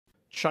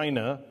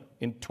China,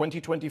 in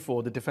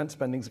 2024, the defense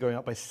spending is going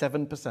up by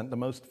 7%, the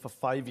most for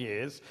 5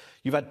 years.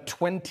 You've had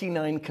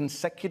 29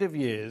 consecutive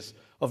years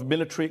of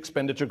military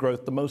expenditure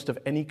growth, the most of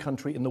any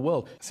country in the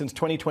world. Since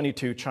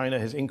 2022, China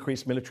has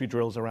increased military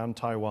drills around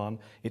Taiwan.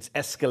 It's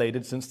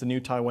escalated since the new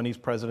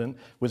Taiwanese president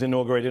was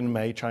inaugurated in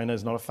May. China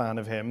is not a fan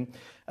of him.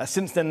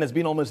 Since then, there's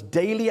been almost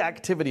daily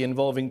activity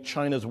involving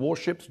China's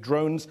warships,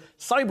 drones,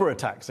 cyber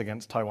attacks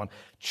against Taiwan.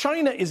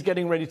 China is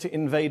getting ready to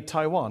invade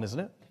Taiwan, isn't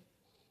it?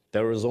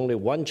 There is only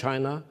one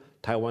China.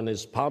 Taiwan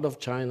is part of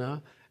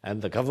China,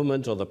 and the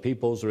government of the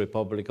People's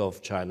Republic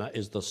of China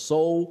is the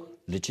sole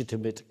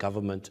legitimate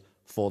government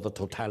for the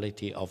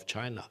totality of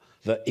China.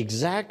 The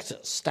exact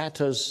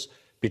status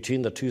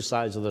between the two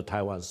sides of the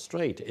Taiwan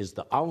Strait is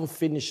the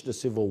unfinished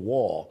civil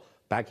war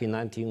back in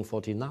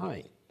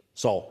 1949.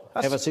 So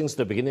ever since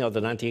the beginning of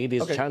the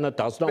 1980s, China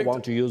does not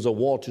want to use a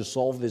war to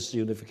solve this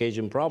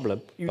unification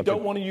problem. You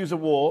don't want to use a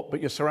war, but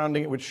you're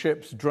surrounding it with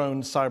ships,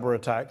 drones, cyber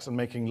attacks, and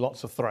making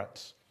lots of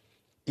threats.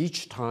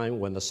 Each time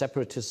when the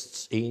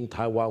separatists in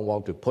Taiwan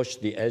want to push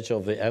the edge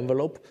of the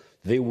envelope,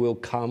 they will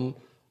come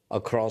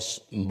across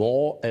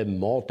more and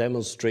more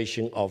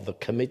demonstration of the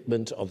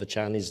commitment of the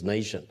Chinese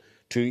nation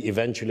to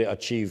eventually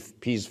achieve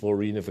peaceful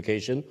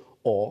reunification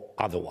or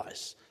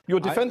otherwise. Your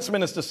defense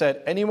minister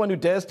said anyone who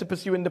dares to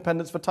pursue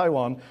independence for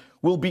Taiwan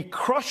will be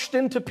crushed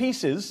into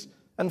pieces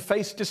and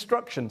face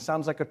destruction.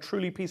 Sounds like a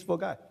truly peaceful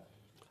guy.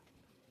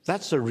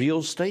 That's a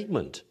real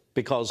statement,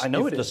 because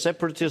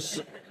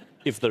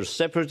if the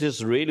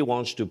separatists really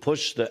want to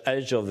push the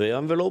edge of the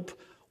envelope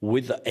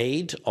with the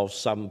aid of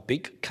some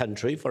big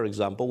country, for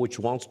example, which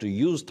wants to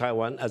use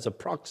Taiwan as a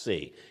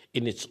proxy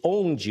in its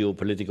own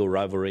geopolitical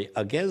rivalry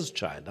against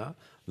China,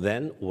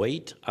 then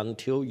wait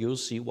until you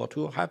see what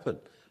will happen.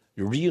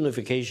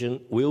 Reunification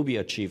will be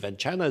achieved, and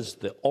China is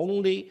the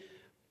only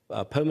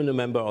permanent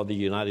member of the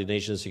United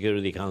Nations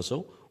Security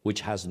Council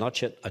which has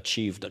not yet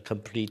achieved a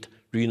complete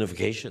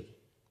reunification.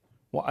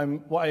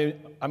 I'm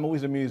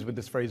always amused with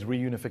this phrase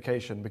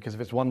reunification, because if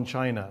it's one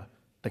China,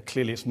 then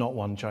clearly it's not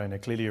one China.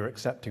 Clearly you're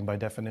accepting by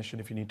definition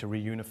if you need to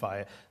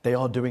reunify it. They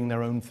are doing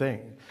their own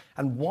thing.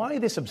 And why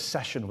this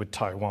obsession with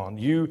Taiwan?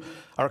 You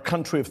are a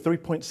country of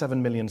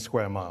 3.7 million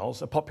square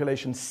miles, a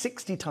population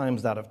 60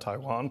 times that of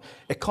Taiwan,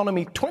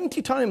 economy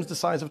 20 times the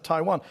size of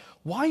Taiwan.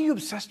 Why are you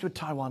obsessed with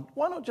Taiwan?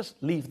 Why not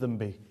just leave them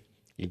be?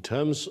 In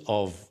terms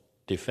of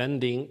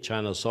defending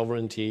China's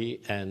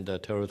sovereignty and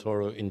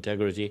territorial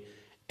integrity,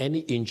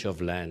 any inch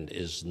of land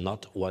is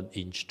not 1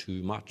 inch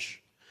too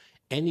much.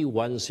 Any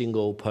one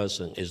single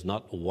person is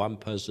not one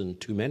person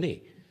too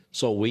many.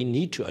 So we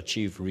need to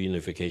achieve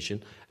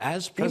reunification.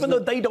 Even though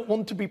they don't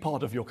want to be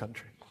part of your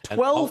country.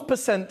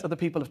 12% of the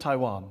people of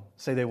Taiwan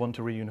say they want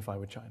to reunify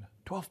with China.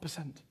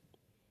 12%.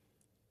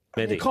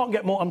 You can't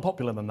get more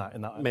unpopular than that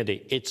in that.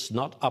 Mehdi, it's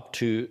not up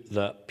to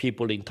the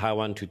people in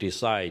Taiwan to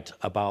decide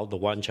about the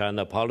one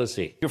China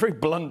policy. You're very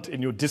blunt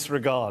in your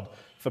disregard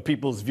for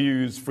people's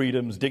views,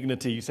 freedoms,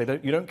 dignity. You say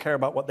you don't care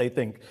about what they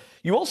think.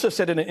 You also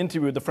said in an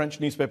interview with the French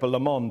newspaper Le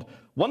Monde,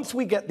 once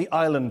we get the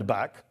island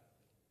back,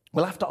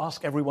 we'll have to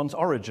ask everyone's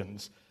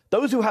origins.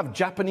 Those who have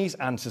Japanese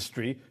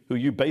ancestry, who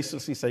you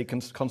basically say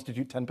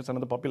constitute 10% of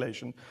the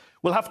population,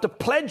 will have to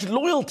pledge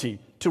loyalty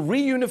to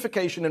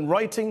reunification in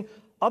writing,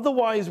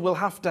 otherwise we'll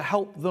have to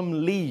help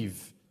them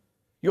leave.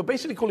 You're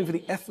basically calling for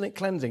the ethnic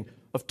cleansing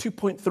of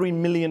 2.3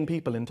 million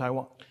people in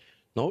Taiwan.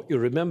 No, you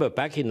remember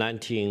back in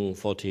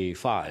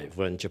 1945,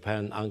 when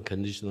Japan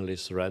unconditionally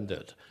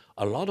surrendered,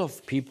 a lot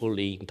of people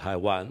in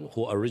Taiwan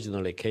who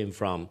originally came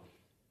from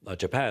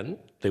Japan,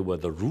 they were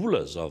the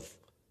rulers of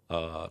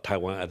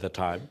Taiwan at the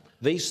time,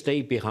 they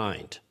stayed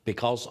behind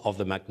because of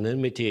the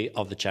magnanimity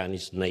of the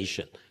Chinese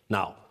nation.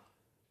 Now,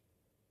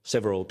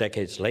 several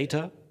decades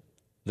later,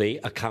 they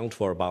account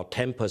for about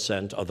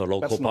 10% of the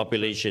local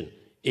population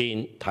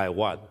in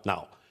Taiwan.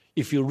 Now,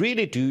 if you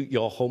really do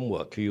your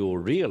homework, you will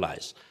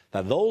realize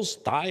that those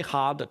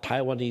die-hard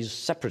Taiwanese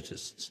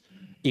separatists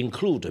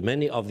include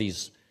many of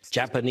these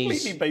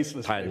Japanese completely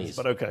baseless Chinese.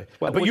 But okay.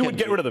 Well, but you would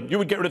get rid of them. You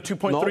would get rid of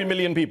 2.3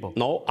 million people.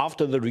 No,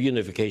 after the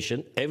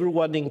reunification,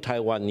 everyone in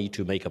Taiwan need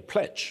to make a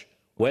pledge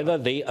whether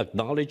they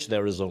acknowledge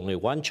there is only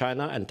one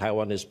China and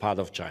Taiwan is part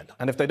of China.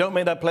 And if they don't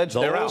make that pledge,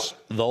 they're out.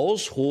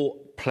 Those who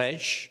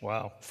pledge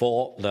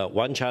for the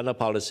one China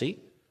policy,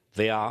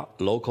 they are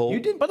local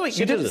citizens. By the way,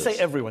 you didn't say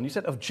everyone. You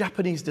said of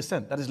Japanese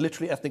descent. That is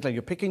literally ethnic cleansing.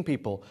 You're picking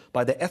people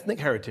by their ethnic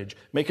heritage,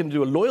 making them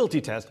do a loyalty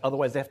test.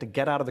 Otherwise, they have to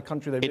get out of the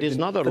country they've lived in. It is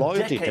not a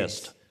loyalty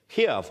test.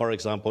 Here, for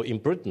example, in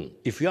Britain,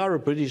 if you are a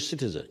British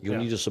citizen, you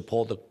need to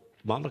support the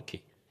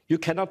monarchy. You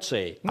cannot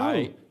say,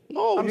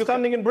 I'm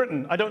standing in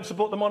Britain. I don't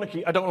support the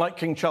monarchy. I don't like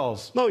King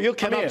Charles. No, you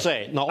cannot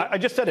say. No, I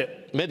just said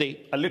it.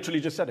 Mehdi, I literally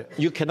just said it.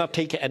 You cannot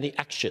take any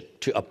action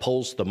to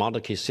oppose the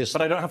monarchy system.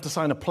 But I don't have to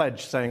sign a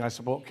pledge saying I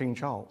support King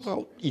Charles.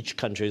 Well, each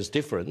country is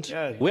different.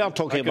 We are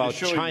talking about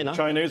China.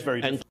 China is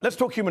very different. Let's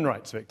talk human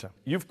rights, Victor.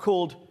 You've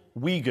called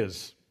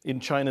Uyghurs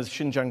in China's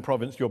Xinjiang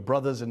province your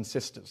brothers and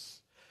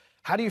sisters.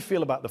 How do you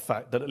feel about the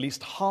fact that at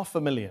least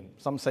 500,000,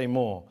 some say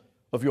more,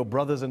 of your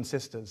brothers and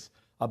sisters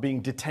are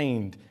being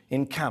detained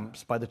in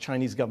camps by the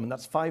Chinese government.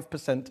 That's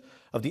 5%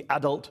 of the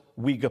adult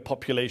Uyghur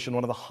population,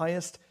 one of the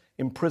highest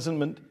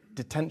imprisonment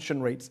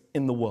detention rates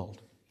in the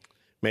world.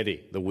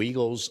 Mehdi, the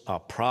Uyghurs are a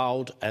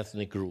proud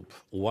ethnic group,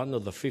 one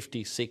of the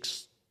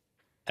 56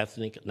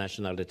 ethnic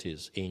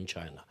nationalities in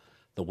China.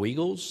 The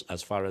Uyghurs,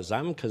 as far as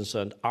I'm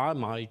concerned, are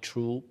my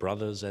true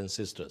brothers and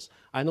sisters.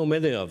 I know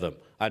many of them.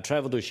 I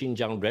travel to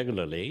Xinjiang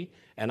regularly,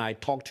 and I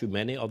talk to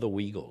many of the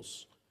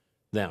Uyghurs.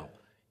 Now,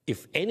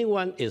 if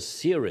anyone is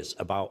serious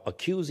about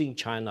accusing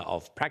China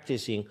of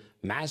practicing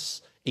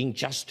mass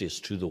injustice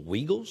to the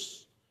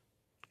Uyghurs,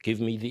 give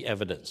me the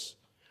evidence.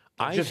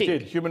 I just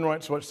did. Human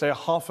Rights Watch say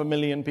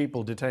 500,000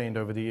 people detained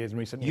over the years in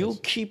recent years. You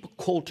keep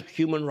quote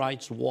Human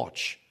Rights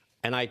Watch,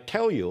 and I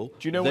tell you...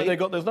 Do you know where they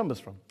got those numbers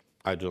from?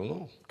 I don't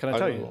know. Can I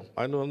tell you?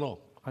 I don't know.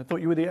 I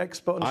thought you were the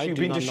expert on... You've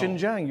been to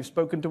Xinjiang, you've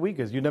spoken to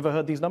Uyghurs. You never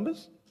heard these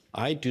numbers?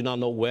 I do not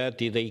know where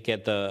did they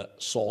get the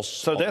source.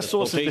 So their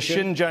source is the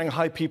Xinjiang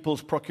High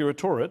People's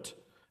Procuratorate,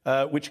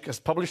 which has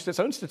published its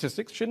own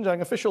statistics, Xinjiang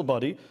official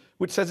body,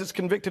 which says it's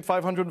convicted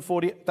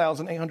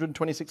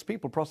 540,826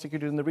 people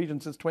prosecuted in the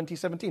region since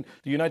 2017.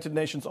 The United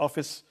Nations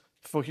Office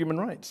for Human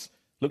Rights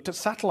looked at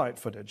satellite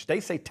footage. They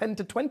say 10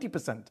 to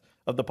 20%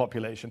 of the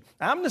population.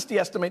 Amnesty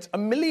estimates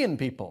 1 million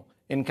people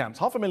in camps.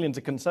 500,000 is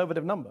a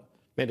conservative number.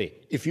 Mehdi,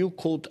 if you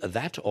quote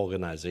that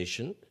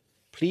organization,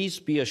 please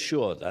be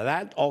assured that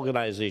that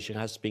organization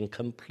has been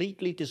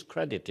completely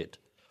discredited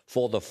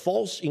for the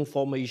false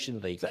information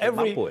they came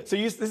up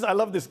with. I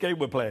love this game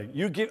we're playing.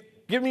 You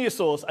give me a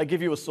source, I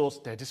give you a source.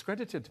 They're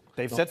discredited.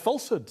 They've said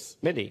falsehoods.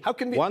 Mehdi, how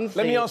can let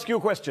me ask you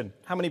a question.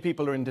 How many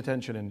people are in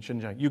detention in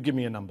Xinjiang? You give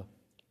me a number.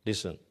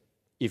 Listen,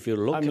 if you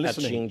look at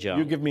Xinjiang...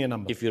 You give me a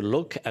number. If you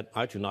look at...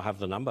 I do not have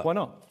the number. Why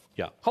not?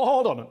 Yeah.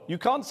 Hold on. You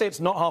can't say it's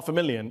not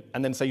 500,000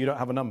 and then say you don't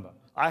have a number.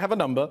 I have a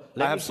number.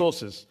 I have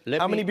sources.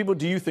 How many people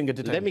do you think are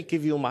detained? Let me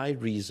give you my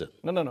reason.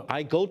 No.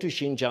 I go to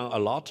Xinjiang a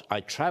lot.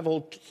 I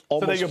travel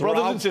almost So they're your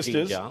brothers and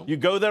sisters. Xinjiang. You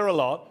go there a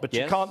lot, but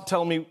you can't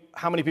tell me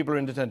how many people are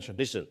in detention.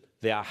 Listen,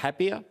 they are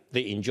happier.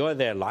 They enjoy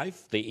their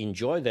life. They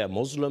enjoy their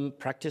Muslim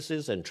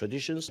practices and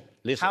traditions.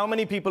 Listen. How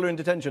many people are in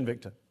detention,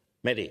 Victor?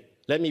 Mehdi,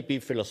 let me be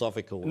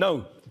philosophical.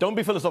 No, don't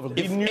be philosophical.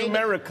 Be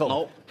numerical.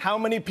 No. How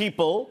many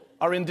people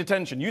are in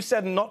detention? You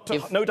said no to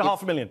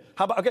 500,000.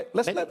 How about, okay,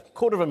 let's let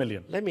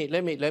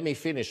 250,000. Let me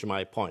finish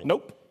my point.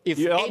 Nope.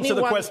 You answer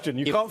the question.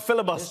 You can't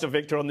filibuster,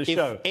 Victor, on this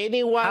show. If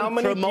anyone how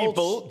many promotes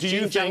people do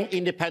you Xinjiang think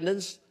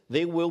independence,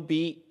 they will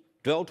be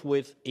dealt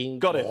with in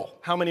Got law. it.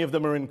 How many of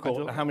them are in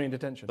court? How many in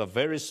detention? A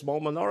very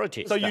small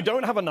minority. So you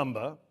don't have a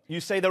number.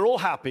 You say they're all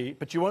happy,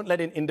 but you won't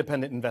let in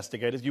independent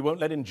investigators. You won't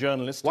let in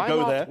journalists to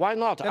go there. Why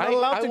not? They're not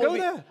allowed to go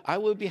there. I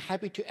will be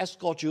happy to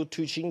escort you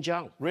to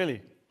Xinjiang.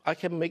 Really? I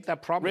can make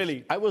that promise.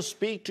 Really? I will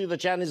speak to the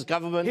Chinese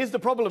government. Here's the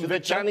problem, to Victor.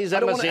 the Chinese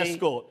I don't embassy. want to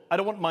escort. I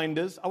don't want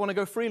minders. I want to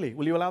go freely.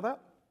 Will you allow that?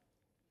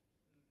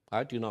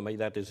 I do not make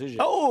that decision.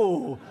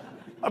 Oh!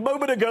 A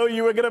moment ago,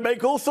 you were going to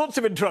make all sorts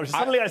of interruptions.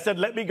 Suddenly I said,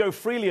 let me go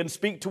freely and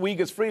speak to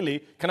Uyghurs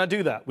freely. Can I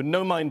do that with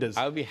no minders?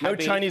 I'll be happy. No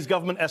Chinese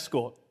government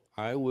escort.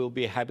 I will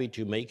be happy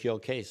to make your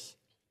case.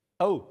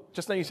 Oh,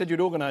 just now you said you'd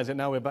organize it.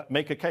 Now we're about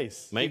make a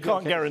case. You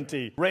can't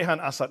guarantee. Rehan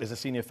Assad is a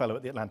senior fellow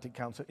at the Atlantic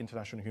Council,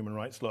 international human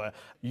rights lawyer.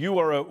 You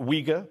are a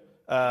Uyghur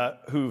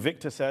who,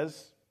 Victor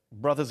says,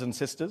 brothers and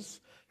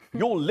sisters.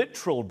 Your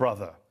literal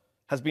brother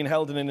has been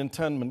held in an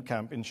internment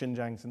camp in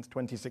Xinjiang since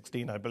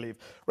 2016, I believe.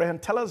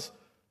 Rehan, tell us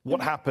what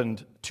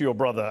happened to your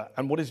brother,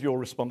 and what is your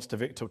response to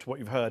Victor, to what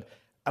you've heard,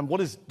 and what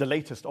is the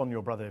latest on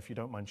your brother, if you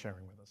don't mind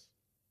sharing with us?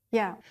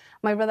 Yeah,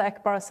 my brother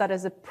Akbar Assad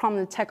is a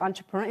prominent tech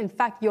entrepreneur. In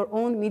fact, your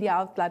own media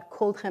outlet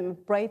called him a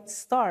bright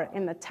star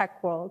in the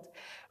tech world.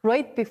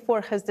 Right before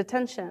his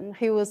detention,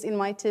 he was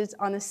invited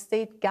on a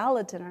state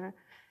gala dinner,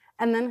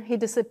 and then he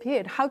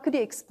disappeared. How could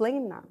you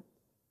explain that?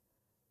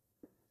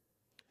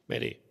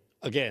 Mehdi,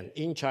 again,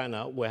 in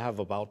China, we have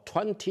about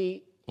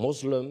 20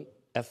 Muslim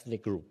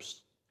ethnic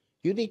groups.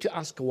 You need to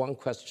ask one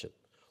question.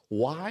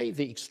 Why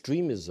the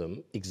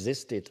extremism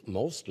existed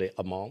mostly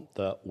among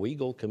the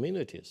Uyghur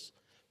communities?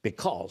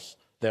 Because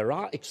there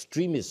are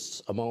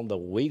extremists among the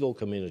Uyghur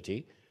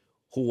community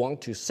who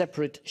want to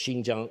separate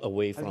Xinjiang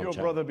away from China. Has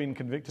your brother been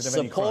convicted of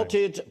any crime?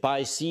 Supported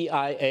by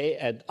CIA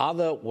and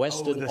other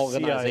Western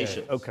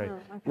organizations. Okay.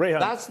 Rehan,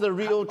 that's the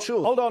real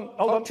truth. Hold on.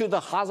 Talk to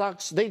the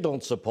Kazakhs, they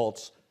don't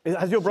support.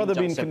 Has your brother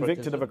been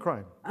convicted of a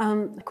crime?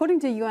 According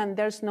to UN,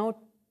 there's no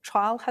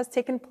trial has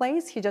taken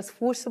place. He just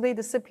forcibly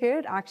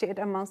disappeared. Actually, it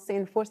amounts to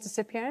enforced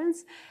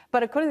disappearance.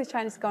 But according to the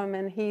Chinese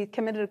government, he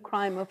committed a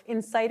crime of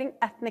inciting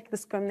ethnic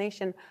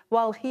discrimination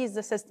while he is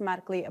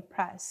systematically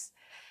oppressed.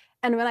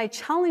 And when I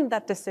challenged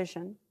that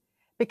decision,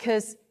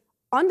 because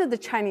under the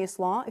Chinese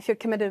law, if you're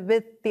committed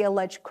with the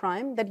alleged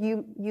crime, that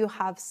you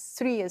have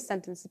 3 years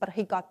sentence, but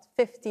he got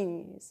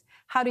 15 years.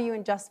 How do you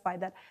justify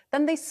that?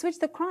 Then they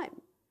switched the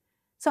crime.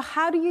 So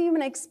how do you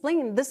even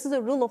explain this is a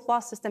rule of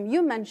law system?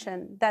 You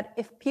mentioned that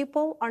if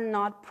people are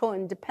not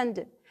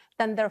pro-independent,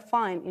 then they're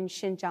fine in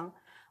Xinjiang.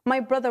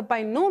 My brother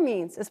by no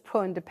means is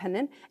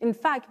pro-independent. In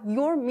fact,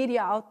 your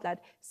media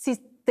outlet,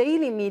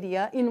 daily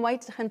media,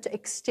 invited him to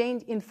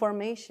exchange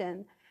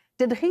information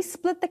Did he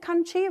split the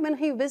country when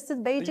he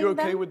visited Beijing? Are you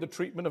okay then? with the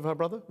treatment of her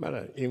brother?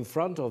 In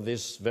front of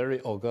this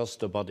very august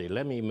body,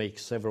 let me make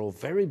several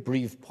very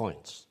brief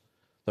points.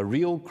 The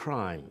real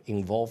crime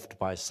involved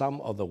by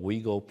some of the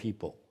Uyghur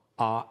people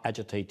are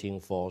agitating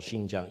for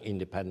Xinjiang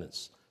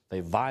independence. They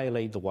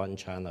violate the One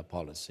China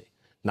policy.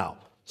 Now,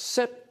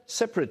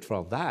 separate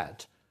from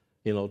that,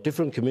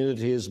 different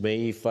communities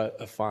may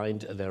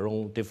find their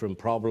own different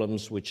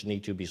problems which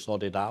need to be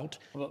sorted out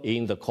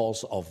in the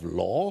course of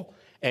law.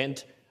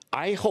 And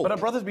I hope... But her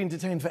brother's been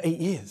detained for 8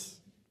 years.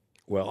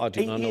 Well, I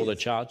do not know the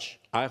charge.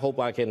 I hope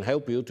I can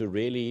help you to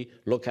really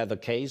look at the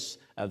case,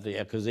 at the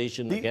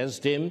accusation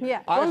against him.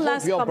 Yeah, I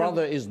hope your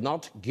brother is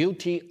not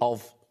guilty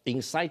of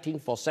inciting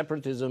for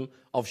separatism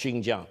of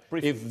Xinjiang.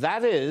 Briefly. If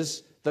that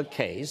is the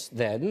case,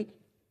 then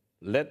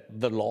let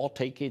the law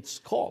take its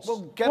course.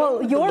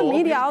 Well, your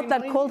media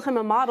outlet called him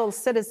a model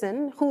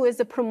citizen who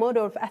is a promoter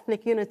of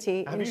ethnic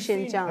unity in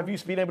Xinjiang. Have you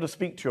been able to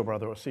speak to your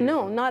brother or see him?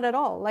 No, not at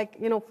all.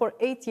 For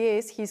 8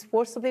 years, he's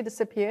forcibly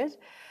disappeared.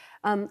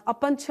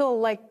 Up until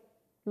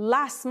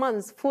last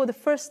month, for the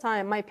first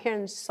time, my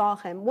parents saw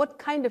him. What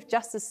kind of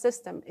justice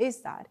system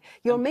is that?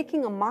 You're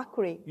making a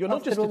mockery You're not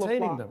of the just rule of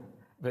detaining law. them,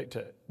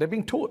 Victor. They're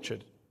being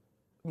tortured.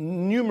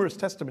 Numerous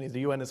testimonies the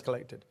UN has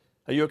collected.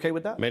 Are you okay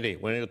with that? Mehdi,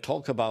 when you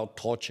talk about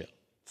torture,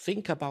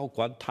 think about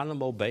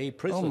Guantanamo Bay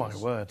prisons. Oh, my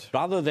word.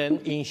 Rather than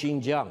in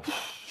Xinjiang.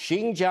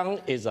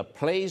 Xinjiang is a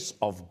place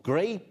of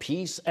great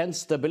peace and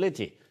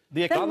stability.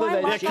 The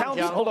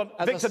accounts, hold on,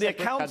 as a Victor, the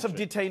separate accounts of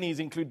country. detainees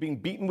include being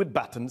beaten with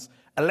batons,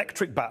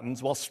 electric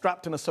batons, while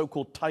strapped in a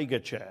so-called tiger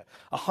chair.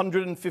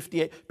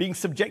 158 being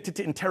subjected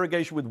to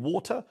interrogation with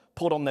water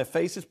poured on their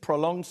faces,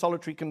 prolonged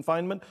solitary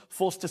confinement,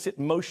 forced to sit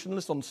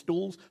motionless on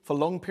stools for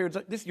long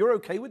periods. You're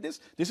okay with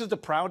this? This is the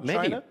proud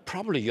Maybe, China?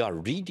 probably you are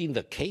reading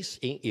the case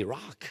in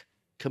Iraq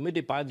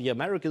committed by the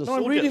American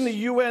soldiers. I'm reading the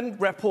UN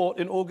report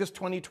in August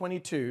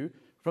 2022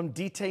 from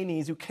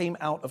detainees who came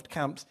out of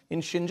camps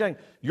in Xinjiang.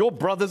 Your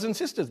brothers and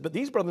sisters, but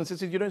these brothers and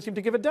sisters you don't seem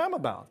to give a damn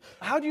about.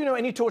 How do you know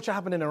any torture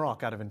happened in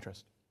Iraq out of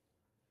interest?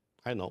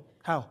 I know.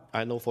 How?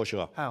 I know for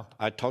sure. How?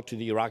 I talked to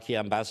the Iraqi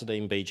ambassador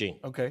in Beijing.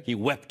 Okay. He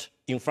wept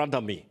in front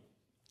of me.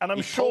 And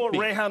I'm sure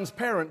Rehan's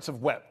parents have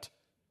wept,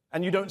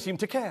 and you don't seem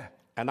to care.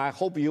 And I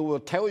hope you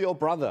will tell your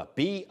brother,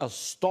 be a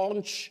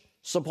staunch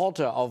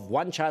supporter of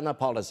One China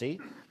policy,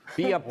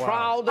 be a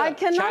proud I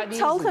cannot Chinese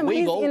tell him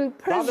he's Uyghur, in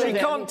prison. She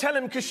can't tell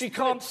him because she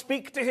can't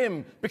speak to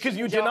him, because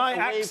you deny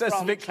access,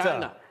 Victor.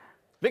 China.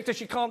 Victor,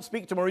 she can't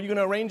speak to him. Are you going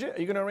to arrange it? Are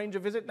you going to arrange a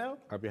visit now?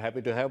 I'll be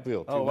happy to help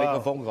you to make a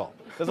phone call.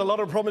 There's a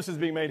lot of promises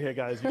being made here,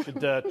 guys. You should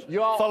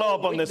follow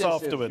up on this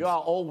afterwards. You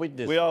are all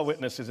witnesses. We are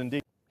witnesses,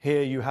 indeed.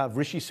 Here you have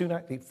Rishi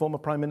Sunak, the former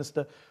Prime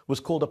Minister,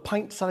 was called a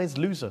pint-sized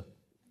loser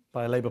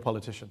by a Labour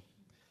politician.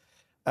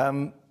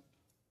 No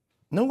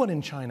one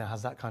in China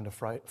has that kind of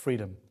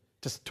freedom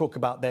to talk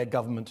about their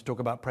government, to talk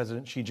about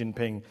President Xi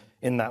Jinping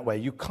in that way.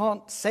 You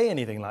can't say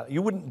anything like that.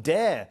 You wouldn't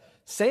dare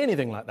say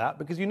anything like that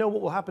because you know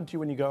what will happen to you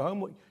when you go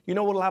home. You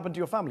know what will happen to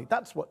your family.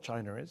 That's what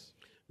China is.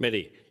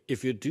 Mehdi,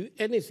 if you do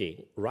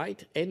anything,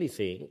 write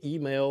anything,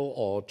 email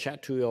or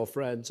chat to your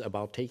friends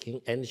about taking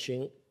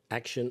anything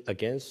action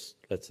against,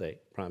 let's say,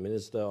 Prime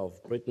Minister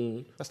of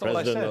Britain,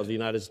 President of the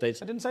United States,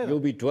 I didn't say that.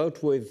 You'll be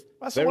dealt with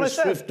That's very what I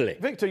said. swiftly.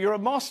 Victor, you're a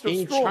master of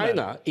straw man.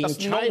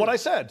 That's not what I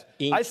said.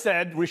 I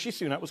said Rishi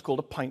Sunak was called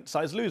a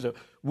pint-sized loser.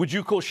 Would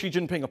you call Xi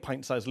Jinping a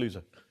pint-sized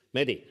loser?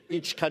 Mehdi,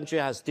 each country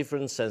has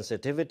different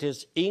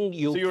sensitivities. In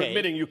UK... So you're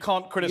admitting you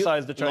can't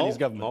criticize the Chinese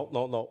government?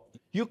 No.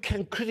 You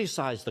can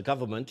criticize the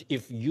government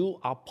if you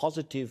are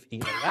positive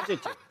in your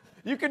attitude.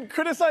 You can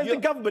criticize the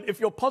government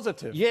if you're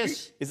positive?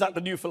 Yes. Is that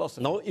the new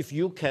philosophy? No, if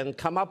you can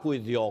come up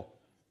with your...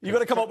 You've got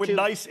to come up with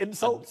nice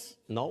insults?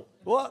 No.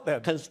 What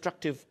then?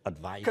 Constructive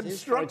advice.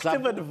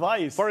 Constructive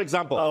advice? For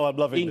example, oh, I'm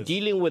loving in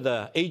dealing with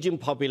the aging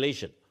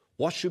population,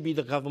 what should be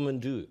the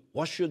government do?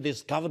 What should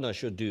this governor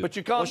do? But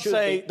you can't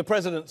say the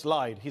president's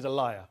lied. He's a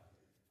liar.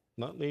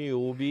 No, you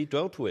will be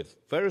dealt with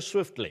very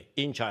swiftly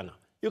in China.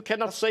 You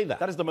cannot say that.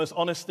 That is the most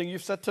honest thing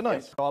you've said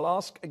tonight. Yes. So I'll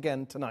ask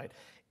again tonight.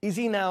 Is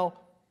he now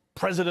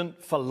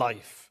president for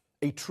life,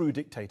 a true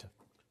dictator?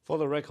 For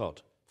the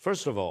record,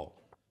 first of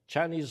all,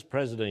 Chinese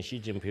President Xi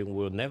Jinping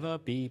will never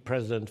be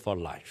president for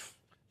life.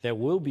 There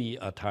will be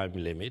a time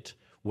limit.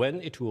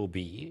 When it will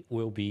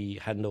be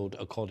handled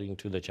according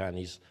to the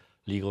Chinese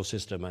legal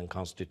system and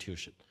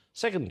constitution.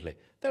 Secondly,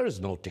 there is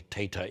no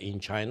dictator in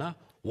China.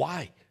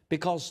 Why?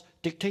 Because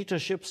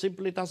dictatorship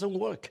simply doesn't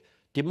work.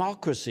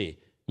 Democracy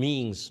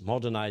means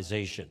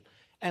modernization.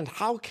 And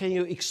how can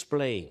you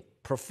explain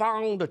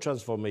profound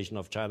transformation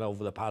of China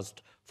over the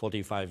past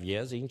 45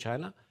 years in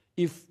China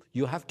if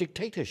you have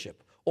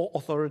dictatorship or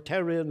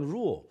authoritarian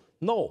rule?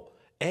 No,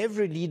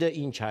 every leader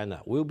in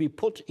China will be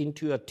put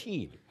into a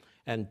team,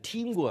 and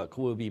teamwork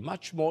will be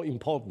much more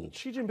important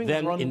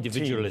than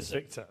individualism.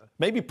 Teams, Victor.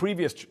 Maybe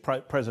previous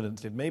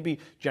presidents did, maybe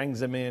Jiang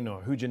Zemin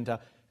or Hu Jintao.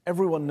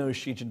 Everyone knows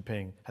Xi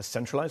Jinping has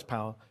centralized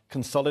power,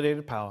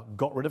 consolidated power,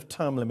 got rid of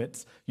term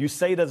limits. You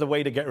say there's a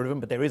way to get rid of him,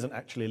 but there isn't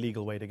actually a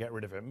legal way to get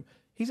rid of him.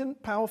 He's in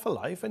power for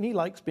life, and he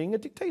likes being a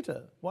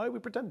dictator. Why are we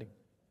pretending?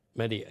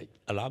 Mehdi,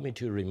 allow me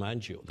to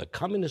remind you, the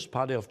Communist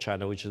Party of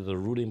China, which is the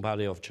ruling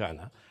party of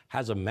China,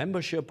 has a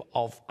membership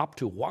of up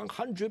to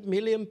 100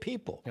 million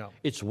people. Yeah.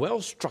 It's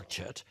well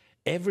structured.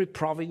 Every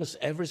province,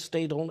 every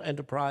state-owned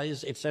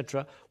enterprise,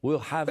 etc., will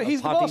have a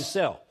party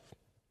cell.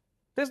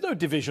 There's no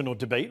division or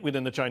debate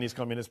within the Chinese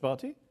Communist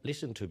Party.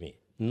 Listen to me.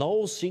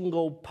 No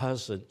single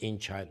person in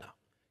China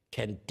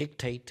can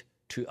dictate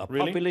to a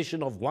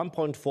population of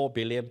 1.4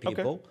 billion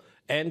people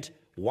and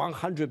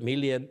 100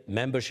 million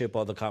membership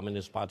of the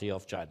Communist Party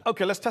of China.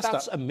 Okay, let's test that.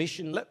 That's a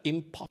mission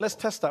impossible. Let's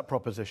test that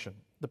proposition.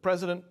 The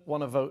president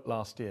won a vote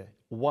last year.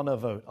 Won a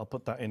vote. I'll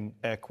put that in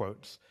air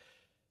quotes.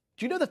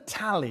 Do you know the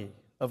tally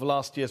of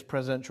last year's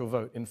presidential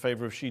vote in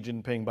favor of Xi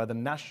Jinping by the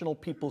National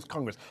People's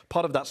Congress?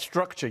 Part of that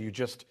structure you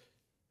just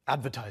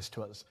advertised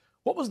to us.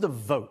 What was the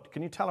vote?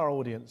 Can you tell our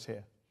audience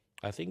here?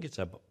 I think it's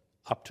up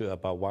to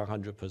about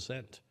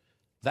 100%.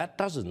 That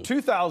doesn't...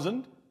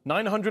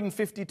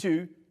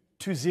 2,952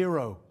 to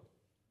 0.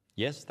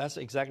 Yes, that's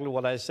exactly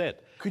what I said.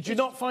 Could you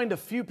not find a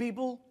few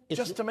people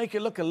just to make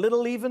it look a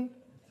little even?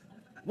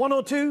 One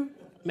or two?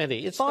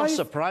 Mehdi, it's not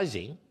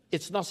surprising.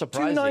 It's not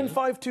surprising.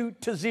 2,952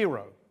 to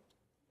 0.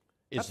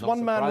 That's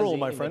one-man rule,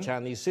 my friend. In the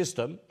Chinese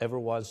system,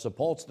 everyone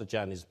supports the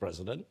Chinese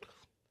president.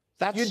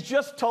 You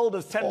just told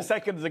us 10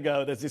 seconds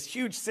ago there's this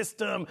huge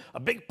system,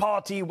 a big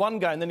party, one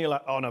guy, and then you're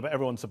like, oh no, but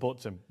everyone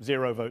supports him.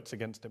 0 votes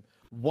against him.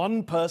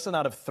 One person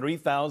out of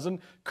 3,000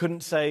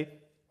 couldn't say,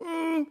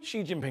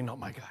 Xi Jinping, not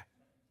my guy.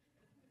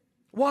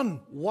 One.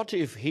 What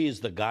if he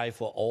is the guy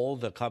for all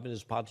the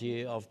Communist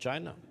Party of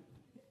China?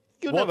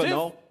 You never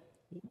know.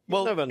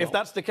 Well, if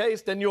that's the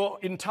case, then your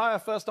entire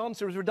first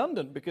answer is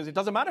redundant because it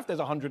doesn't matter if there's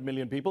 100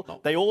 million people. No.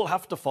 They all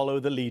have to follow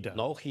the leader.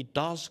 No, he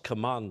does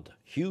command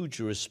huge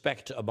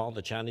respect among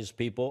the Chinese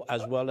people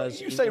as well as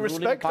you say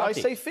respect, I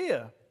say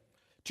fear.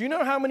 Do you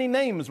know how many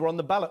names were on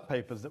the ballot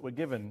papers that were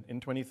given in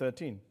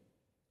 2013?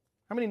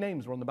 How many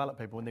names were on the ballot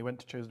paper when they went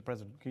to choose the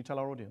president? Can you tell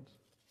our audience?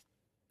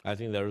 I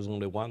think there is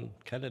only one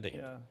candidate.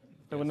 Yeah,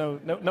 there were no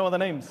other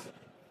names.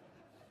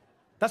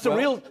 That's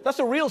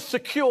a real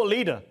secure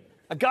leader.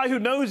 A guy who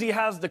knows he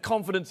has the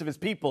confidence of his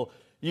people.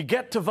 You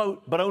get to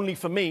vote, but only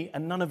for me,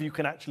 and none of you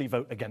can actually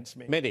vote against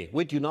me. Mehdi,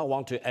 we do not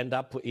want to end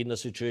up in a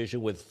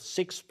situation with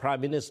 6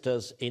 prime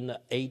ministers in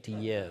 80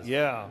 years.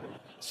 Yeah.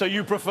 So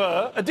you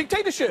prefer a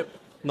dictatorship?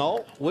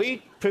 No,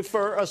 we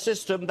prefer a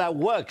system that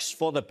works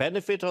for the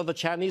benefit of the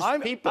Chinese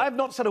people. I've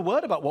not said a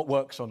word about what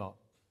works or not.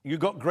 You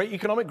got great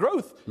economic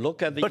growth.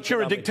 Look at the but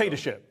you're a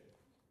dictatorship.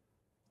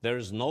 There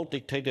is no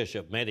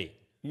dictatorship, Mehdi.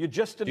 You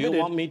just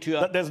admitted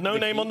that there's no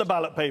name on the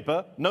ballot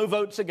paper, no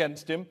votes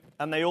against him,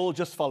 and they all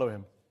just follow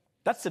him.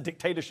 That's a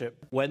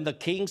dictatorship. When the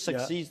king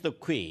succeeds the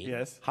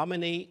queen, how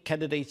many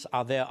candidates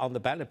are there on the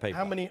ballot paper?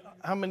 How many?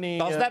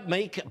 Does that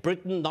make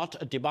Britain not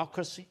a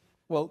democracy?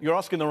 Well, you're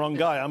asking the wrong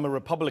guy. I'm a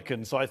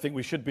Republican, so I think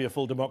we should be a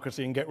full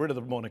democracy and get rid of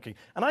the monarchy.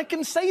 And I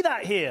can say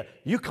that here.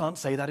 You can't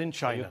say that in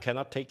China. You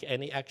cannot take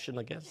any action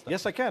against that.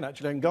 Yes, I can,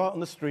 actually. I can go out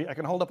on the street, I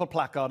can hold up a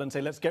placard and say,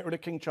 let's get rid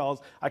of King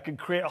Charles. I can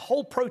create a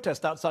whole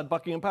protest outside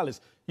Buckingham Palace.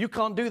 You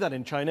can't do that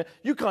in China.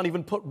 You can't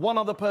even put one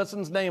other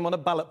person's name on a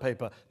ballot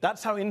paper.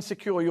 That's how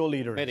insecure your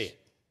leader is. Mehdi,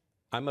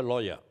 I'm a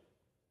lawyer.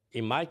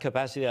 In my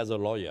capacity as a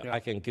lawyer, I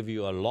can give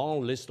you a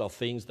long list of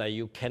things that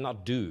you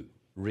cannot do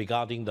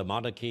regarding the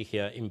monarchy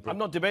here in Britain. I'm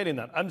not debating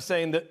that. I'm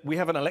saying that we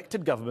have an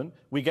elected government.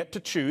 We get to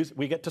choose.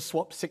 We get to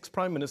swap 6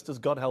 prime ministers,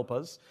 God help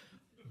us.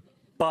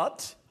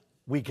 But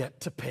we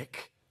get to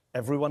pick.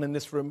 Everyone in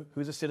this room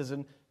who's a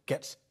citizen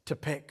gets to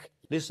pick.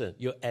 Listen,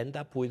 you end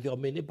up with your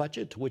mini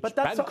budget, which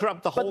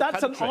bankrupt the whole country.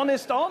 But that's an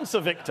honest answer,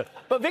 Victor.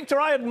 But Victor,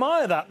 I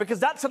admire that because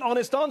that's an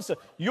honest answer.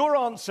 Your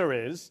answer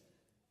is,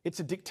 it's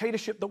a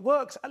dictatorship that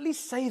works. At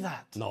least say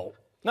that. No.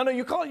 No,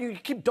 you can't. You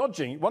keep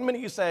dodging. One minute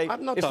you say,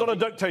 it's not a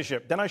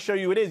dictatorship. Then I show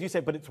you it is. You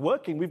say, but it's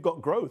working. We've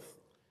got growth.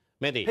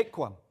 Mehdi, pick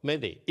one.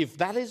 Mehdi, if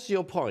that is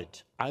your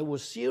point, I will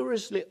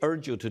seriously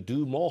urge you to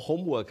do more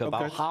homework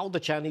about how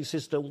the Chinese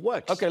system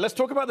works. Okay, let's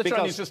talk about the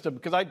Chinese system,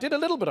 because I did a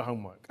little bit of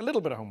homework.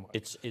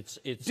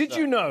 Did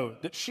you know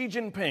that Xi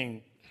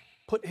Jinping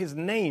put his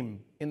name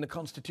in the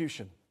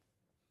Constitution?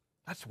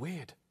 That's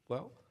weird.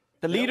 Well,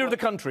 the leader of the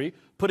country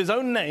put his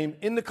own name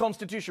in the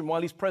Constitution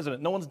while he's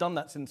president. No one's done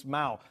that since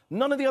Mao.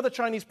 None of the other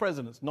Chinese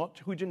presidents, not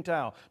Hu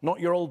Jintao,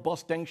 not your old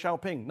boss Deng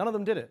Xiaoping, none of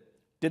them did it.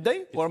 Did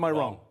they? Or am I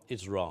wrong?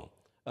 It's wrong.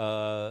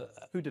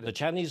 Who did it? The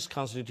Chinese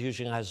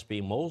Constitution has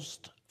been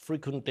most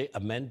frequently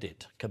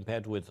amended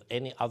compared with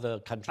any other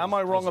country. Am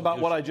I wrong about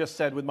what I just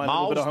said with my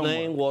little bit of homework? Mao's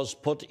name was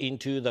put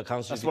into the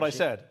Constitution. That's what I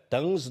said.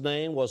 Deng's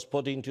name was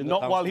put into the Constitution. Constitution.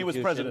 Not while he was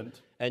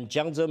president. And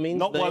Jiang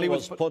Zemin's name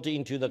was put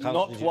into the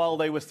Constitution. Not while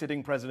they were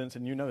sitting presidents,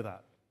 and you know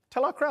that.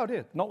 Tell our crowd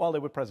here, not while they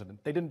were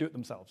president. They didn't do it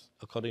themselves.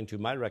 According to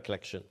my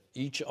recollection,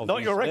 each of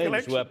these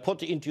names were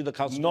put into the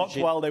Constitution not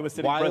while they were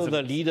sitting president.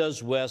 While the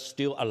leaders were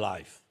still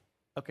alive.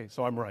 Okay,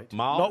 so I'm right.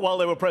 Not while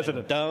they were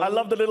president. I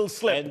love the little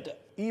slip. And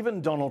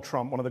even Donald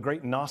Trump, one of the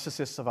great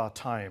narcissists of our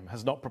time,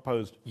 has not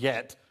proposed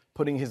yet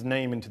putting his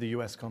name into the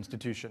US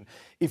Constitution.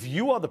 If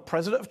you are the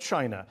president of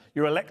China,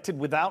 you're elected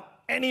without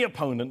any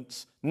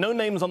opponents, no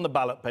names on the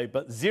ballot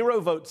paper, 0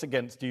 votes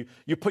against you,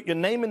 you put your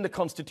name in the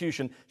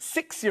Constitution,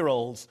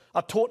 6-year-olds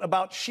are taught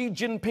about Xi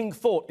Jinping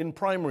thought in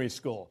primary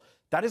school.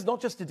 That is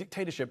not just a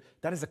dictatorship,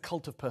 that is a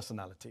cult of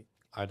personality.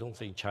 I don't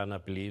think China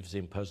believes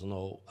in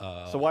personal.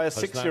 So why are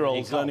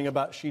 6-year-olds learning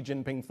about Xi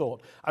Jinping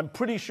thought? I'm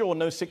pretty sure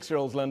no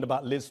 6-year-olds learned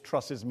about Liz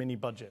Truss's mini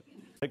budget.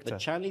 Victor. The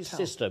Chinese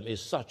system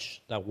is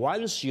such that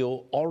once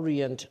you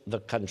orient the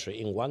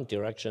country in one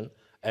direction,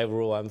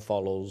 everyone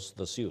follows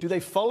the suit. Do they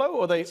follow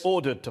or are they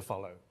ordered to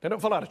follow? They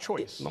don't follow out of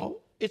choice.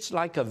 No, it's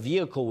like a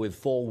vehicle with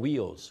 4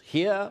 wheels.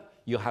 Here,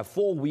 you have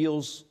 4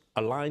 wheels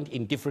aligned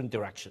in different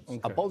directions,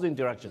 opposing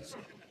directions.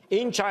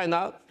 In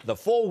China, the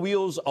 4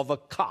 wheels of a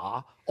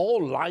car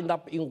all lined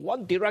up in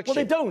one direction.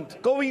 Well, they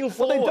don't. Going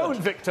forward. Well, they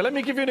don't, Victor. Let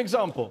me give you an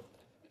example.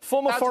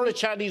 That's the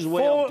Chinese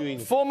way of doing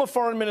it. Former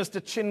Foreign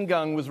Minister Qin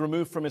Gang was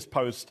removed from his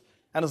post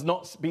and has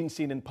not been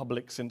seen in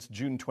public since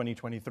June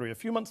 2023. A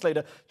few months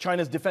later,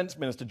 China's Defense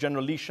Minister,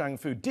 General Li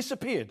Shangfu,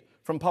 disappeared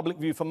from public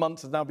view for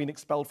months, has now been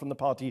expelled from the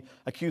party,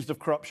 accused of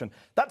corruption.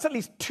 That's at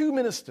least 2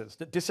 ministers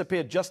that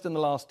disappeared just in the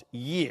last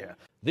year.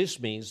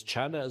 This means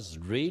China is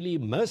really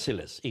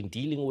merciless in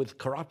dealing with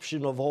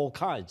corruption of all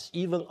kinds,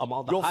 even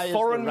among the highest Your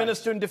foreign ranks.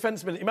 minister and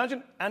defense minister,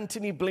 imagine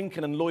Antony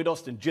Blinken and Lloyd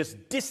Austin just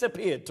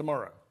disappeared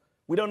tomorrow.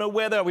 We don't know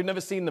where they are, we've never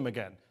seen them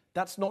again.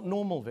 That's not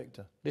normal,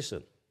 Victor.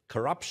 Listen,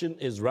 corruption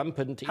is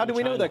rampant in How do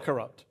we know China. they're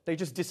corrupt? They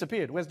just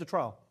disappeared. Where's the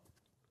trial?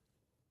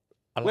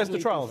 Where's the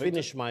trial, to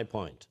finish my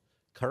point.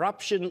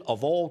 Corruption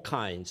of all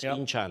kinds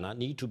in China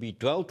need to be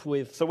dealt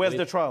with. So where's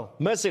the trial?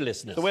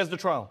 Mercilessness. So where's the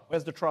trial?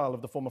 Where's the trial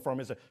of the former foreign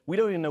minister? We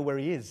don't even know where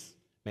he is.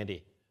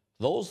 Mehdi,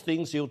 those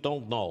things you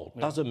don't know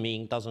doesn't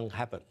mean doesn't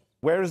happen.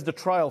 Where is the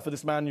trial for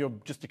this man you're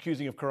just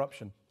accusing of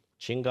corruption?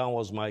 Qin Gang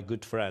was my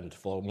good friend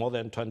for more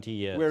than 20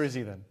 years. Where is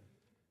he then?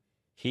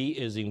 He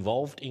is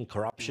involved in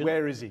corruption.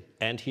 Where is he?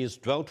 And he is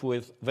dealt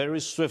with very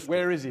swiftly.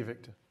 Where is he,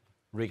 Victor?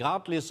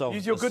 Regardless of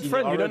He's your good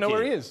friend. You don't know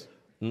where he is.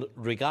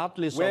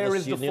 Regardless Where of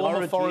is the the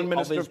former seniority foreign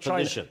minister of his of China?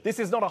 position. This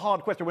is not a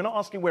hard question. We're not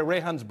asking where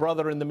Rehan's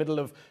brother in the middle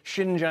of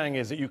Xinjiang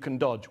is that you can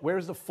dodge. Where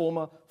is the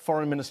former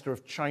foreign minister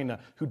of China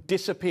who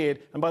disappeared?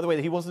 And by the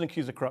way, he wasn't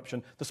accused of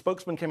corruption. The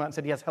spokesman came out and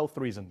said he has health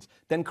reasons.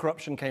 Then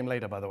corruption came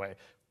later, by the way.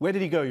 Where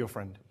did he go, your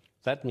friend?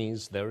 That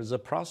means there is a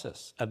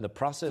process. And the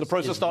process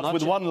starts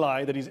with one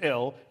lie, that he's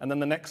ill, and then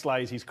the next lie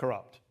is he's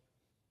corrupt.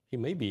 He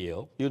may be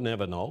ill. You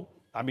never know.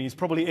 I mean, he's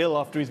probably ill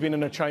after he's been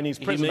in a Chinese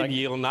prison. He may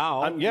be ill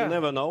now. You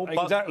never know.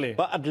 Exactly.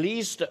 But at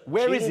least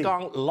Where is he? Qin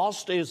Gang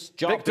lost his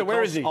job Victor,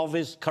 where is because he? of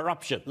his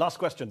corruption. Last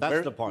question.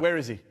 That's the point. Where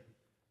is he?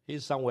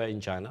 He's somewhere in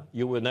China.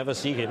 You will never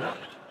see him.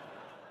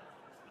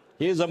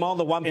 He is among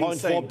the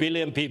 1.4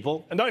 billion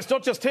people. And no, it's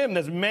not just him.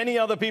 There's many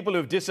other people who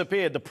have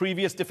disappeared. The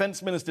previous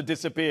defense minister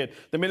disappeared.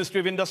 The Ministry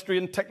of Industry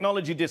and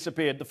Technology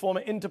disappeared. The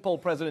former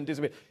Interpol president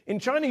disappeared. In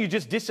China, you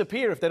just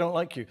disappear if they don't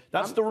like you.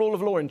 That's the rule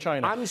of law in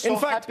China. I'm so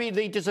happy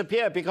they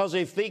disappear, because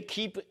if they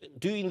keep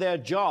doing their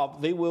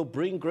job, they will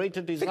bring greater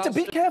disaster.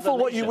 Victor, be careful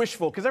what you wish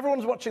for, because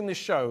everyone's watching this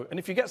show, and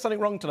if you get something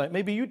wrong tonight,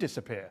 maybe you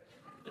disappear.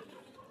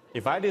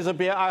 If I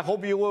disappear, I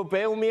hope you will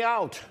bail me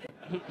out.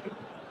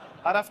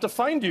 I'd have to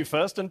find you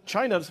first, and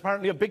China is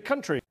apparently a big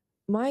country.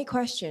 My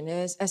question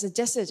is, as a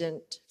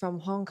dissident from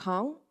Hong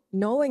Kong,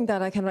 knowing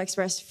that I cannot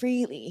express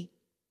freely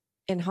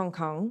in Hong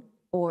Kong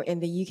or in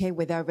the UK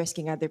without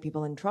risking other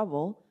people in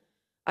trouble,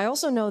 I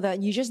also know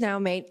that you just now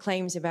made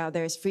claims about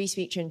there's free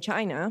speech in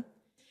China,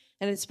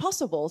 and it's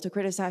possible to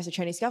criticize the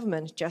Chinese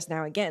government just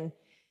now again.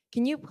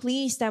 Can you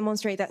please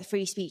demonstrate that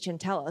free speech and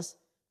tell us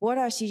what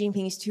are Xi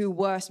Jinping's 2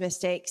 worst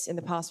mistakes in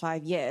the past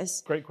 5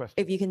 years? Great question.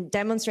 If you can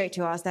demonstrate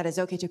to us that it's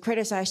okay to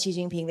criticize Xi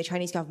Jinping, the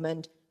Chinese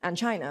government, and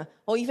China,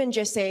 or even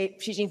just say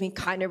Xi Jinping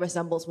kind of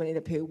resembles Winnie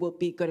the Pooh, would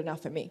be good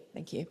enough for me.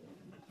 Thank you.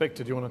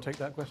 Victor, do you want to take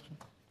that question?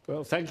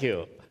 Well, thank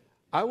you.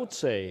 I would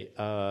say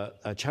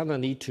China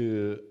need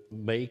to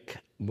make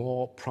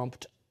more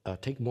prompt,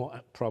 take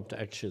more prompt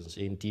actions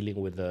in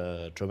dealing with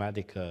the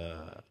dramatic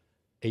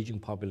aging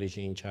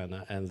population in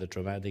China and the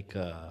dramatic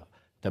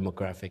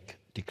demographic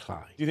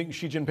decline. Do you think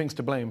Xi Jinping's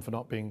to blame for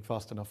not being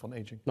fast enough on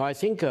aging? No, I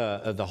think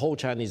the whole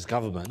Chinese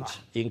government,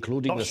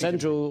 including the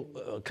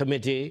Central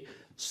Committee,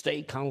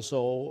 State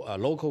Council,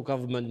 local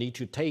government, need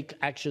to take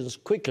actions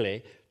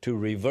quickly to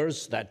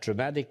reverse that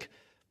dramatic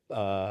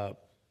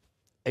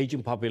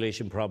aging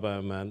population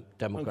problem and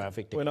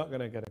demographic decline. We're not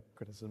going to get a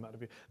criticism out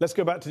of you. Let's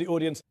go back to the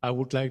audience. I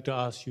would like to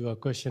ask you a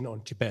question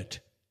on Tibet.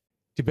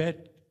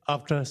 Tibet,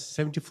 after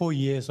 74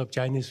 years of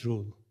Chinese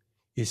rule,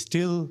 is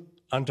still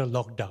under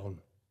lockdown.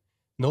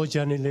 No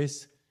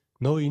journalists,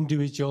 no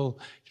individual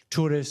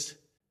tourists,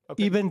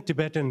 even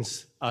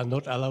Tibetans are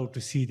not allowed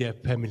to see their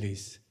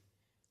families.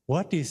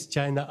 What is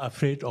China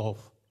afraid of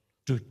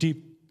to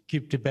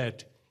keep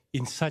Tibet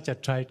in such a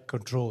tight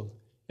control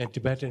and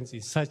Tibetans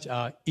in such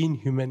an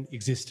inhuman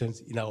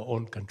existence in our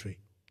own country?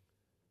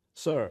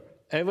 Sir,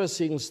 ever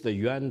since the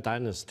Yuan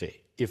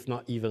dynasty, if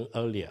not even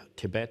earlier,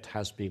 Tibet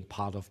has been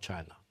part of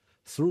China.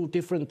 Through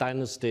different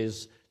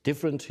dynasties,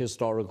 different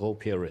historical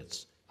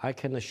periods, I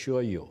can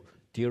assure you,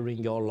 during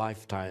your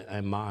lifetime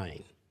and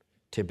mine,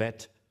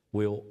 Tibet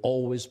will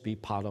always be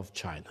part of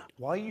China.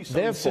 Why are you so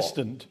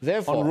insistent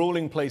on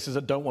ruling places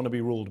that don't want to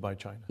be ruled by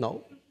China?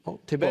 No,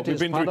 Tibet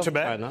is part of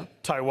Tibet, China.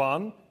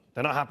 Taiwan,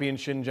 they're not happy in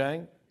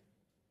Xinjiang.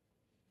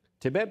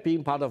 Tibet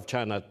being part of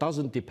China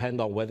doesn't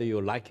depend on whether you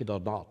like it or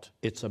not.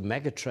 It's a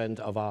megatrend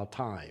of our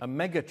time. A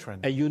megatrend.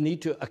 And you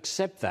need to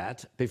accept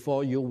that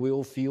before you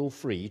will feel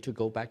free to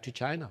go back to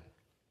China,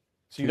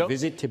 So you to don't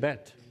visit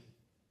Tibet.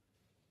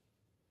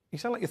 You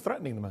sound like you're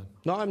threatening the man.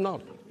 No, I'm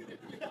not.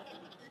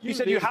 You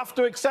said you have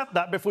to accept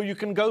that before you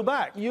can go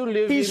back.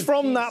 He's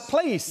from that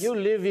place. You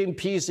live in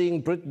peace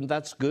in Britain,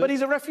 that's good. But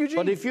he's a refugee.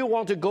 But if you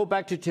want to go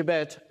back to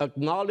Tibet,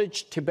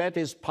 acknowledge Tibet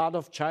is part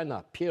of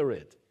China,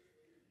 period.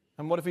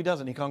 And what if he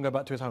doesn't? He can't go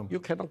back to his home. You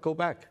cannot go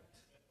back.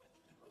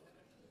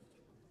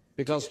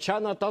 Because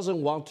China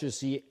doesn't want to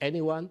see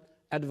anyone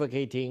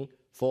advocating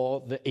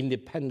for the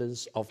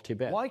independence of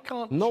Tibet. Why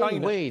can't no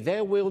China... way,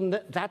 that will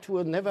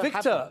never happen.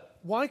 Victor,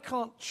 why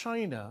can't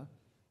China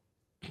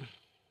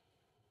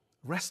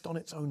rest on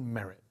its own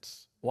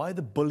merits? Why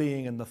the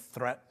bullying and the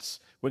threats?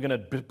 We're going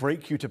to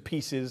break you to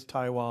pieces,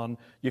 Taiwan.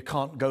 You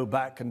can't go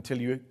back until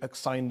you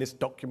sign this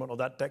document or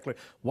that declaration.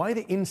 Why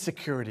the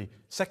insecurity?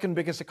 Second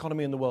biggest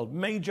economy in the world,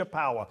 major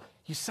power.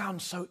 You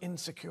sound so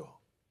insecure.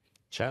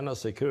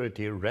 China's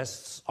security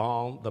rests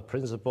on the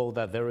principle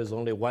that there is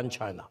only one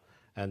China.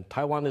 And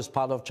Taiwan is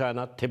part of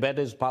China, Tibet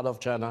is part of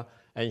China,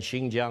 and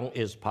Xinjiang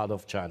is part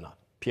of China.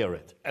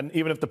 Period. And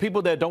even if the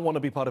people there don't want to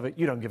be part of it,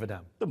 you don't give a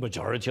damn. The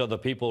majority of the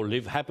people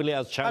live happily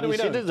as Chinese How do we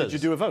know? citizens. Did you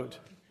do a vote?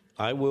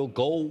 I will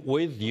go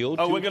with you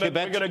to Tibet.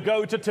 We're going to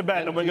go to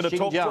Tibet and we're going to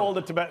talk to all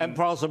the Tibetans. And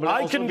possibly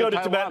I also can go to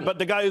Taiwan. Tibet, but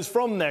the guy who's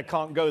from there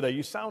can't go there.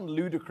 You sound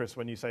ludicrous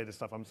when you say this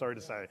stuff, I'm sorry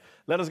to say.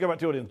 Let us go back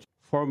to the audience.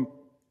 For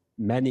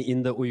many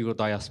in the Uyghur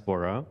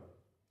diaspora,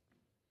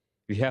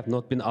 we have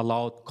not been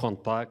allowed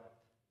contact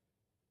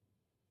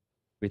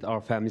with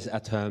our families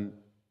at home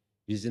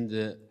within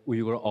the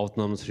Uyghur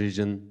Autonomous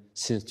Region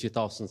since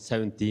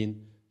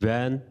 2017,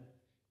 when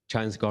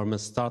Chinese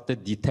government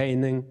started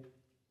detaining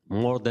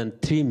more than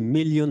 3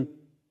 million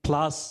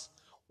plus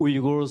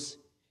Uyghurs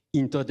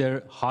into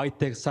their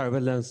high-tech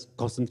surveillance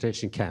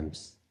concentration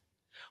camps.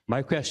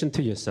 My question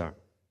to you, sir,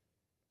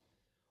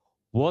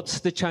 what's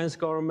the Chinese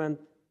government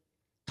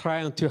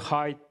trying to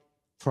hide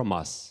from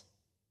us?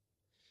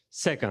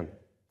 Second,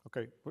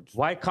 Okay.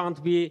 why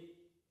can't we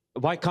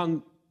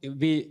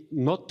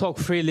not talk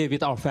freely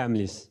with our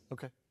families?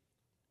 Okay.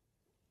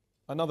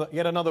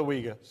 Yet another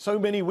Uyghur. So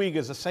many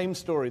Uyghurs, the same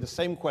story, the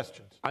same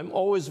questions. I'm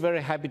always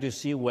very happy to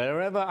see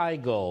wherever I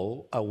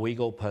go a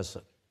Uyghur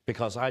person,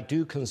 because I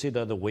do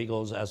consider the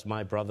Uyghurs as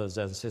my brothers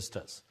and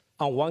sisters.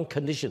 On one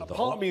condition, though.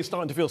 Part of me is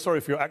starting to feel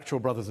sorry for your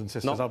actual brothers and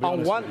sisters, I'll be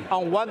honest with you.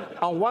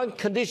 On one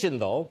condition,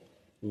 though,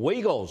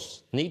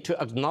 Uyghurs need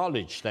to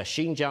acknowledge that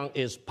Xinjiang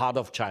is part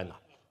of China.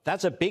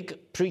 That's a big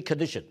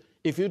precondition.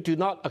 If you do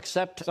not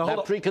accept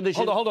that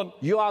precondition, hold on.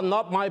 You are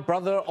not my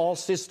brother or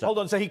sister. Hold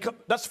on, so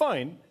that's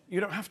fine. You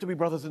don't have to be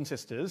brothers and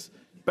sisters,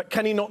 but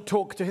can he not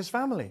talk to his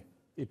family?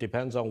 It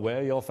depends on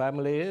where your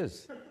family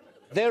is.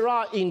 There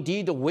are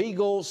indeed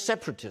Uyghur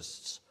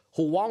separatists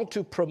who want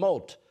to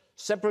promote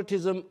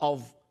separatism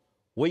of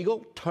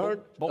Uyghur,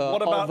 But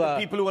what about the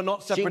people who are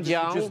not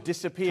separatists who just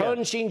disappear? Turn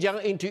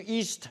Xinjiang into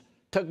East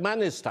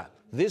Turkmenistan.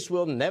 This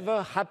will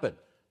never happen.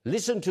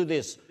 Listen to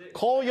this.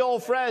 Call your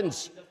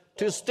friends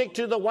to stick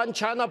to the one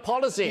China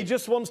policy. He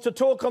just wants to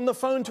talk on the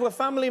phone to a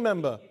family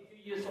member.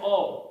 years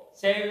old.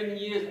 7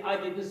 years I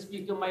didn't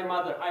speak to my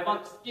mother. I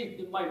want to speak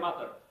to my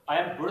mother. I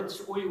am British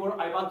Uyghur.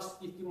 I want to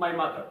speak to my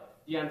mother.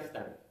 Do you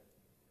understand?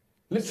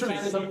 Literally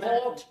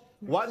support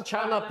one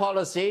China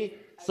policy,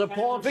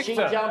 support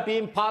Xinjiang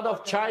being part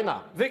of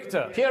China.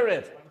 Victor.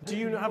 Period. Do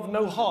you have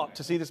no heart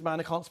to see this man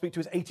who can't speak to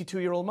his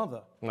 82-year-old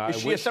mother? Is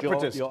she a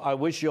separatist? I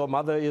wish your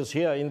mother is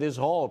here in this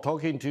hall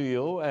talking to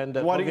you. And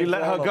why don't you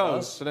let her go?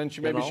 Us, So then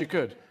maybe she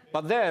could.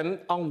 But then,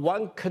 on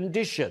one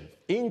condition,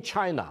 in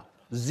China,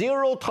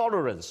 zero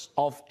tolerance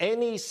of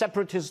any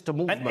separatist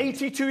movement. An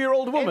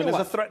 82-year-old woman is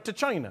a threat to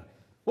China.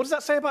 What does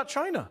that say about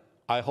China?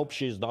 I hope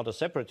she's not a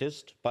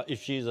separatist, but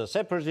if she's a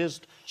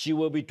separatist, she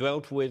will be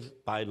dealt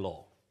with by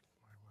law.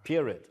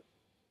 Period.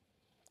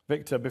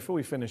 Victor, before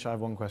we finish, I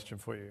have one question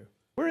for you.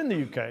 We're in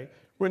the UK.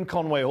 We're in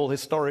Conway Hall,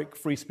 historic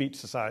free speech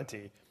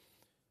society.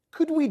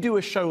 Could we do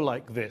a show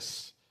like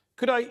this?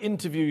 Could I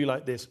interview you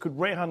like this? Could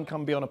Rehan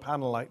come be on a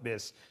panel like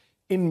this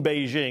in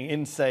Beijing,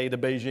 in, say, the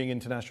Beijing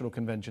International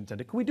Convention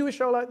Center? Could we do a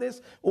show like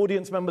this?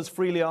 Audience members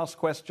freely ask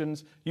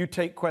questions. You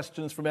take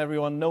questions from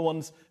everyone. No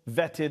one's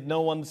vetted.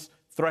 No one's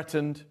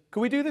threatened.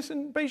 Could we do this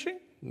in Beijing?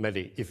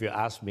 Mehdi, if you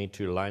ask me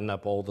to line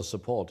up all the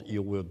support,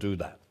 you will do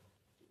that.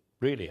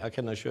 Really, I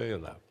can assure you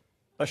that.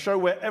 A show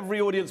where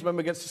every audience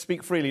member gets to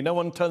speak freely. No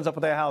one turns up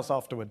at their house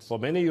afterwards. For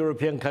many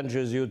European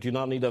countries, you do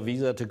not need a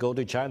visa to go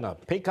to China.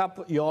 Pick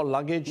up your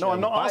luggage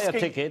and buy a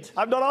ticket.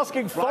 I'm not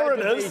asking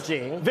foreigners.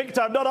 Beijing. Victor,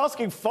 I'm not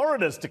asking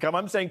foreigners to come.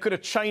 I'm saying could a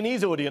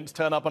Chinese audience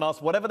turn up and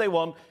ask whatever they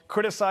want,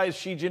 criticize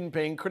Xi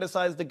Jinping,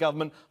 criticize the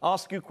government,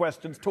 ask you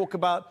questions, talk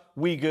about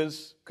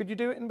Uyghurs. Could you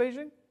do it in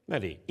Beijing?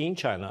 Mehdi, in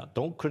China,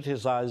 don't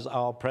criticize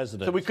our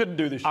president. So we couldn't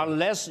do this show.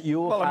 Unless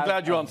you Well, I'm have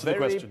glad you a answered the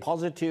very question.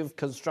 positive,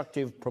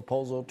 constructive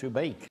proposal to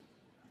make.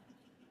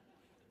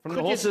 From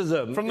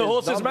Criticism from the is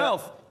horse's not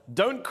mouth.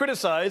 Don't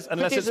criticize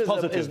unless it's Criticism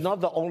positive. is not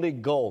the only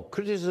goal.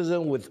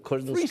 Criticism with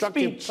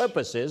constructive speech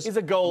purposes is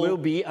a goal. will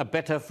be a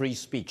better free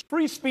speech.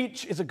 Free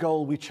speech is a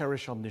goal we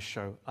cherish on this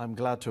show. I'm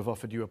glad to have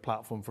offered you a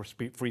platform for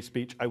free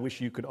speech. I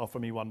wish you could offer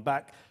me one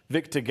back.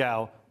 Victor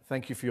Gao,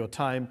 thank you for your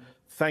time.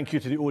 Thank you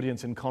to the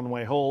audience in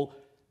Conway Hall.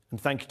 And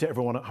thank you to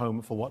everyone at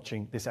home for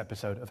watching this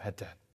episode of Head to Head.